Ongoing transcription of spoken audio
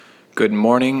Good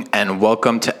morning and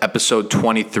welcome to episode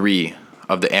 23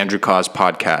 of the Andrew Cause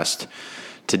podcast.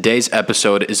 Today's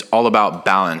episode is all about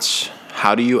balance.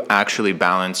 How do you actually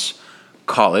balance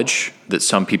college, that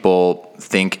some people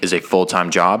think is a full-time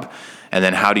job, and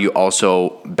then how do you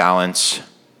also balance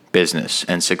business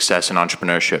and success in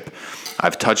entrepreneurship?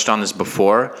 I've touched on this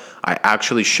before. I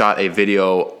actually shot a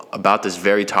video about this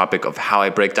very topic of how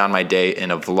I break down my day in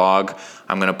a vlog.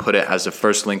 I'm going to put it as the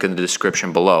first link in the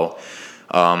description below.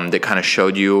 That kind of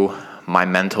showed you my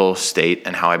mental state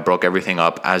and how I broke everything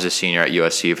up as a senior at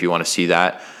USC. If you want to see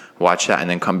that, watch that and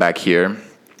then come back here.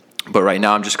 But right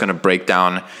now I'm just going to break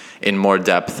down in more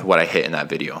depth what I hit in that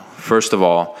video. First of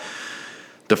all,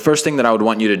 the first thing that I would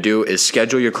want you to do is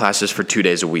schedule your classes for 2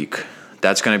 days a week.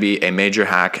 That's going to be a major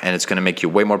hack, and it's going to make you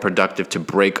way more productive to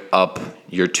break up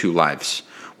your two lives.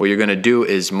 What you're going to do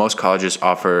is most colleges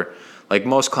offer, like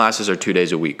most classes are 2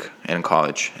 days a week in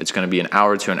college. It's going to be an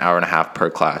hour to an hour and a half per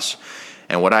class.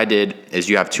 And what I did is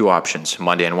you have two options,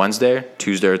 Monday and Wednesday,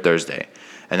 Tuesday or Thursday.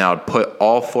 And I would put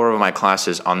all 4 of my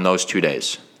classes on those 2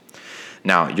 days.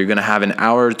 Now, you're going to have an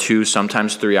hour or two,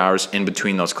 sometimes 3 hours in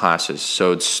between those classes.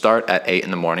 So it'd start at 8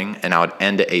 in the morning and I would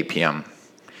end at 8 p.m.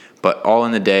 But all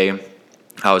in the day,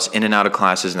 I was in and out of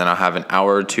classes, and then I'll have an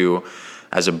hour or two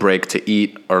as a break to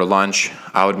eat or lunch.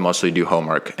 I would mostly do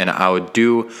homework, and I would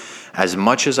do as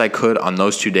much as I could on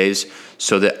those 2 days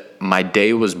so that my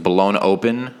day was blown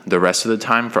open the rest of the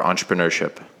time for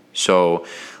entrepreneurship. So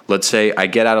let's say I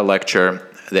get out of lecture,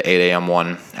 the 8 a.m.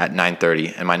 one at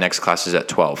 9:30, and my next class is at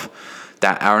 12.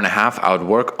 That hour and a half, I would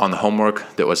work on the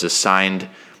homework that was assigned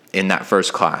in that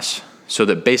first class so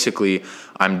that basically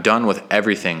I'm done with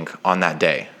everything on that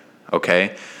day,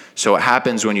 okay? So what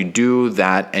happens when you do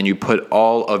that and you put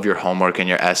all of your homework and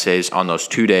your essays on those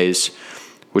 2 days,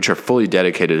 which are fully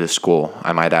dedicated to school,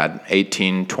 I might add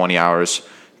 18, 20 hours,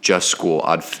 just school.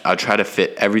 I'd try to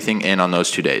fit everything in on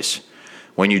those 2 days.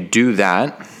 When you do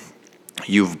that,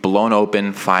 you've blown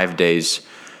open 5 days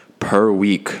per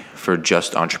week for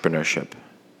just entrepreneurship.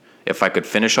 If I could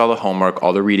finish all the homework,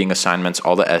 all the reading assignments,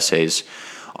 all the essays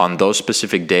on those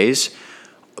specific days,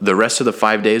 the rest of the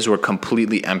 5 days were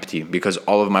completely empty because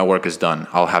all of my work is done.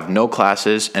 I'll have no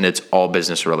classes and it's all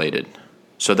business related.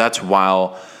 So that's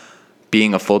while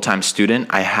being a full-time student,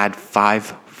 I had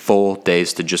 5 full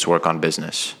days to just work on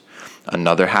business.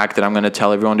 Another hack that I'm going to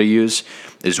tell everyone to use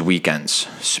is weekends.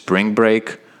 Spring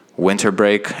break, winter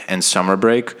break, and summer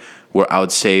break, where I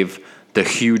would save the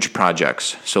huge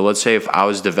projects. So let's say if I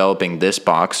was developing this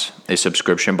box, a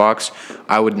subscription box,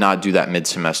 I would not do that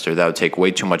mid-semester. That would take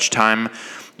way too much time,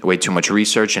 way too much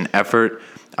research and effort.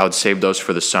 I would save those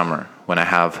for the summer when I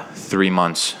have 3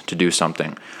 months to do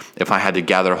something. If I had to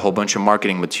gather a whole bunch of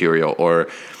marketing material or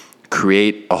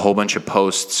create a whole bunch of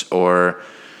posts, or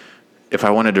if I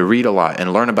wanted to read a lot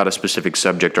and learn about a specific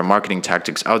subject or marketing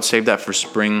tactics, I would save that for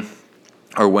spring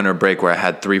or winter break where I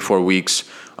had 3-4 weeks,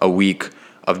 a week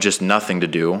of just nothing to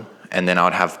do, and then I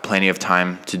would have plenty of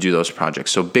time to do those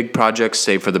projects. So big projects,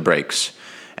 save for the breaks.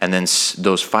 And then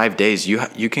those 5 days,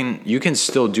 you can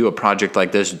still do a project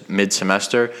like this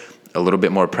mid-semester, a little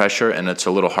bit more pressure, and it's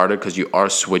a little harder because you are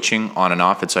switching on and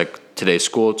off. It's like today's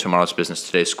school, tomorrow's business,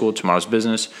 today's school, tomorrow's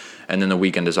business, and then the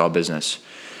weekend is all business.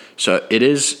 So it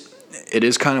is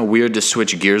kind of weird to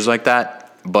switch gears like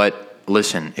that, but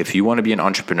listen, if you want to be an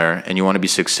entrepreneur and you want to be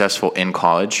successful in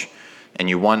college and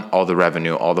you want all the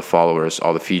revenue, all the followers,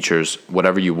 all the features,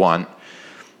 whatever you want,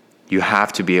 you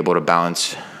have to be able to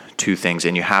balance two things,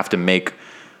 and you have to make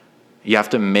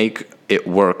it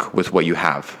work with what you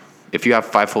have. If you have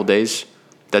 5 full days,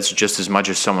 that's just as much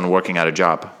as someone working at a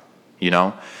job, you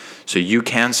know? So you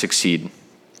can succeed.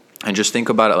 And just think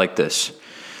about it like this.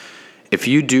 If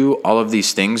you do all of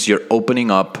these things, you're opening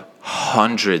up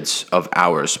hundreds of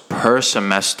hours per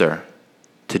semester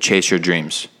to chase your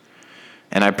dreams.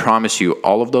 And I promise you,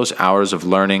 all of those hours of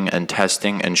learning and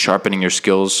testing and sharpening your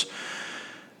skills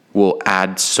will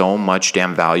add so much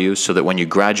damn value so that when you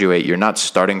graduate, you're not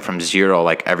starting from zero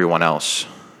like everyone else.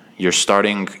 You're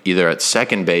starting either at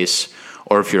second base,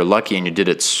 or if you're lucky and you did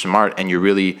it smart and you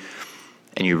really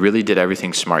did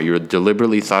everything smart. You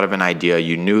deliberately thought of an idea.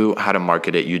 You knew how to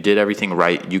market it. You did everything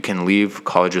right. You can leave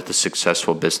college with a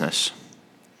successful business.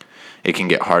 It can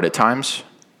get hard at times.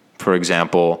 For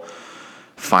example,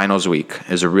 finals week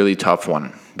is a really tough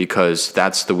one because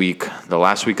that's the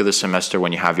last week of the semester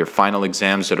when you have your final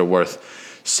exams that are worth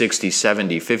 60,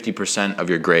 70, 50% of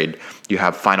your grade. You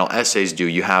have final essays due.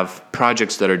 You have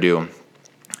projects that are due.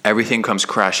 Everything comes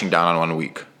crashing down on 1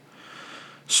 week.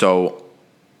 So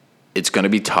it's going to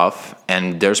be tough,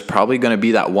 and there's probably going to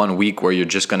be that 1 week where you're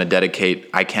just going to dedicate,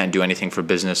 I can't do anything for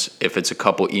business if it's a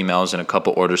couple emails and a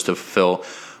couple orders to fulfill,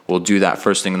 will do that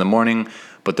first thing in the morning,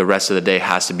 but the rest of the day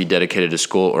has to be dedicated to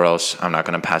school, or else I'm not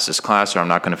going to pass this class, or I'm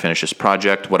not going to finish this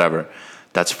project, whatever.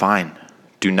 That's fine.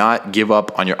 Do not give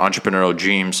up on your entrepreneurial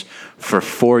dreams for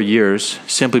 4 years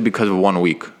simply because of 1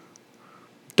 week.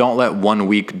 Don't let 1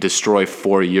 week destroy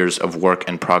 4 years of work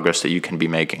and progress that you can be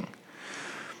making.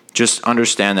 Just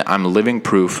understand that I'm living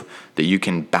proof that you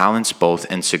can balance both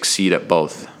and succeed at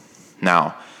both.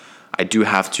 Now, I do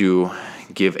have to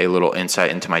give a little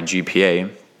insight into my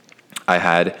GPA. I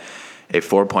had a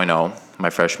 4.0 my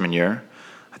freshman year,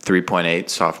 a 3.8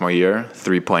 sophomore year,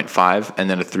 3.5, and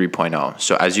then a 3.0.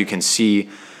 So as you can see,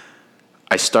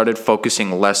 I started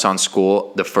focusing less on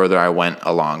school the further I went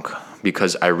along,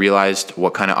 because I realized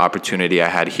what kind of opportunity I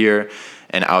had here,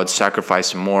 and I would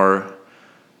sacrifice more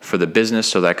for the business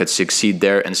so that I could succeed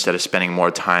there instead of spending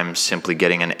more time simply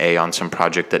getting an A on some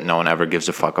project that no one ever gives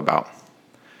a fuck about.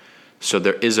 So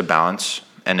there is a balance,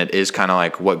 and it is kind of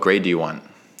like, what grade do you want?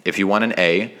 If you want an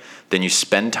A, then you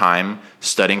spend time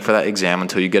studying for that exam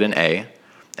until you get an A,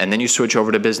 and then you switch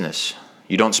over to business.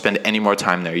 You don't spend any more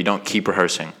time there. You don't keep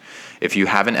rehearsing. If you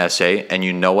have an essay and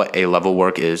you know what A-level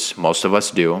work is, most of us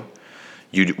do,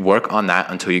 you work on that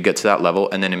until you get to that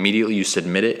level, and then immediately you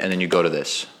submit it, and then you go to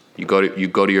this. You go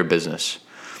to your business.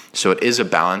 So it is a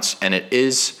balance, and it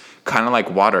is kind of like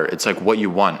water. It's like what you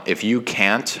want. If you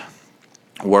can't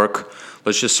work,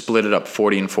 let's just split it up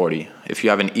 40 and 40. If you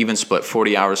have an even split,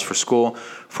 40 hours for school,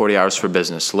 40 hours for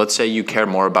business. Let's say you care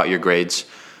more about your grades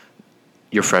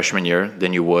your freshman year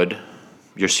than you would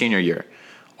your senior year.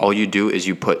 All you do is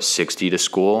you put 60 to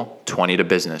school, 20 to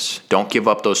business. Don't give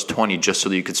up those 20 just so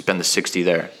that you could spend the 60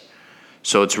 there.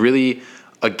 So it's really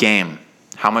a game.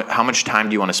 How much time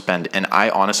do you want to spend? And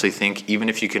I honestly think even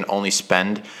if you can only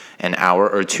spend an hour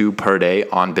or two per day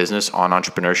on business, on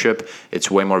entrepreneurship,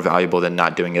 it's way more valuable than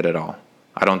not doing it at all.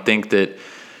 I don't think that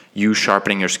you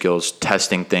sharpening your skills,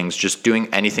 testing things, just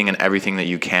doing anything and everything that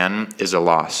you can is a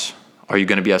loss. Are you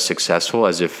going to be as successful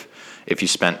as if you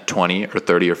spent 20 or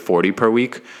 30 or 40 per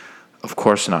week? Of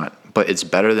course not, but it's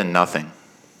better than nothing.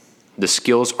 The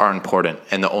skills are important,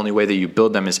 and the only way that you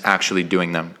build them is actually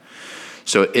doing them.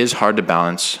 So it is hard to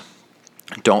balance.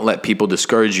 Don't let people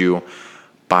discourage you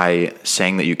by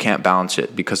saying that you can't balance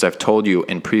it, because I've told you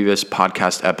in previous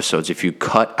podcast episodes, if you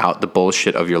cut out the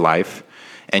bullshit of your life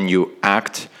and you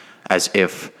act as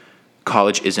if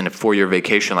college isn't a 4-year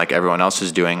vacation like everyone else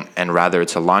is doing, and rather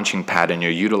it's a launching pad, and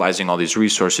you're utilizing all these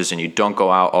resources, and you don't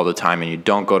go out all the time, and you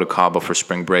don't go to Cabo for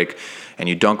spring break, and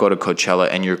you don't go to Coachella,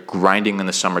 and you're grinding in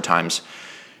the summer times,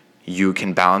 you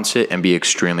can balance it and be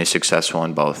extremely successful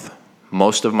in both.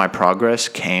 Most of my progress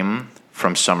came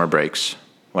from summer breaks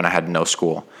when I had no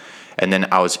school. And then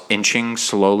I was inching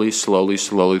slowly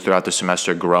throughout the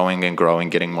semester, growing and growing,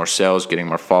 getting more sales, getting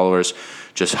more followers,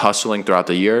 just hustling throughout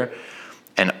the year.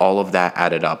 And all of that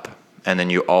added up. And then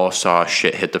you all saw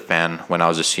shit hit the fan when I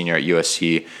was a senior at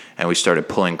USC, and we started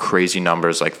pulling crazy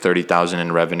numbers like 30,000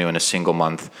 in revenue in a single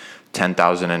month,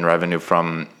 10,000 in revenue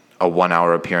from a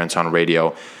 1-hour appearance on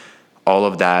radio. All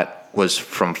of that was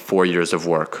from 4 years of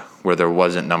work where there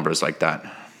wasn't numbers like that.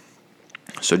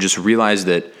 So just realize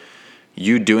that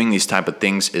you doing these type of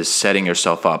things is setting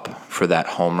yourself up for that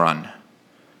home run.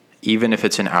 Even if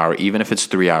it's an hour, even if it's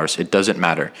 3 hours, it doesn't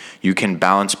matter. You can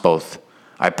balance both.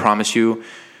 I promise you,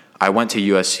 I went to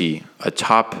USC, a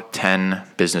top 10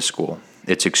 business school.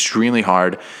 It's extremely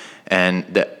hard,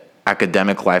 and the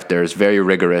academic life there is very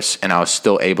rigorous, and I was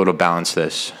still able to balance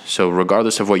this. So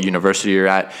regardless of what university you're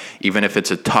at, even if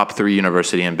it's a top 3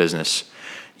 university in business,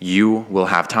 you will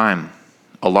have time.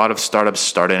 A lot of startups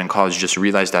started in college. Just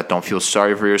realize that. Don't feel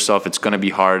sorry for yourself. It's going to be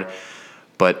hard.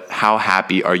 But how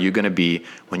happy are you going to be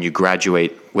when you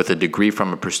graduate with a degree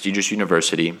from a prestigious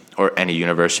university or any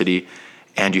university,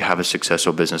 and you have a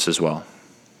successful business as well?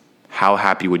 How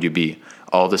happy would you be?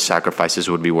 All the sacrifices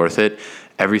would be worth it.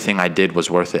 Everything I did was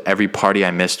worth it. Every party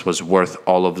I missed was worth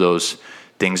all of those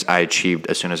things I achieved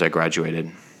as soon as I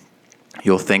graduated.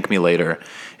 You'll thank me later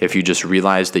if you just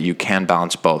realize that you can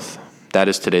balance both. That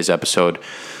is today's episode.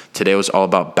 Today was all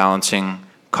about balancing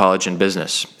college and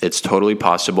business. It's totally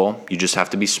possible. You just have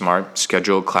to be smart,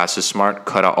 schedule classes smart,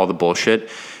 cut out all the bullshit,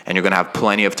 and you're going to have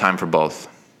plenty of time for both.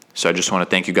 So I just want to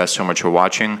thank you guys so much for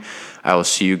watching. I will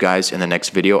see you guys in the next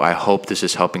video. I hope this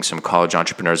is helping some college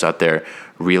entrepreneurs out there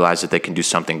realize that they can do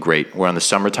something great. We're in the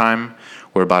summertime.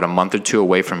 We're about a month or two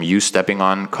away from you stepping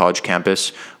on college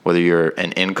campus, whether you're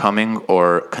an incoming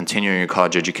or continuing your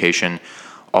college education.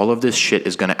 All of this shit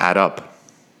is going to add up.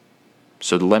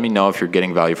 So let me know if you're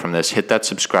getting value from this. Hit that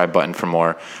subscribe button for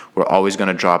more. We're always going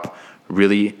to drop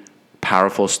really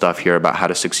powerful stuff here about how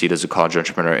to succeed as a college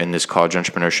entrepreneur in this college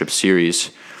entrepreneurship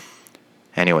series.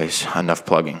 Anyways, enough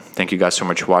plugging. Thank you guys so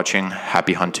much for watching.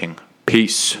 Happy hunting.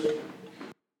 Peace.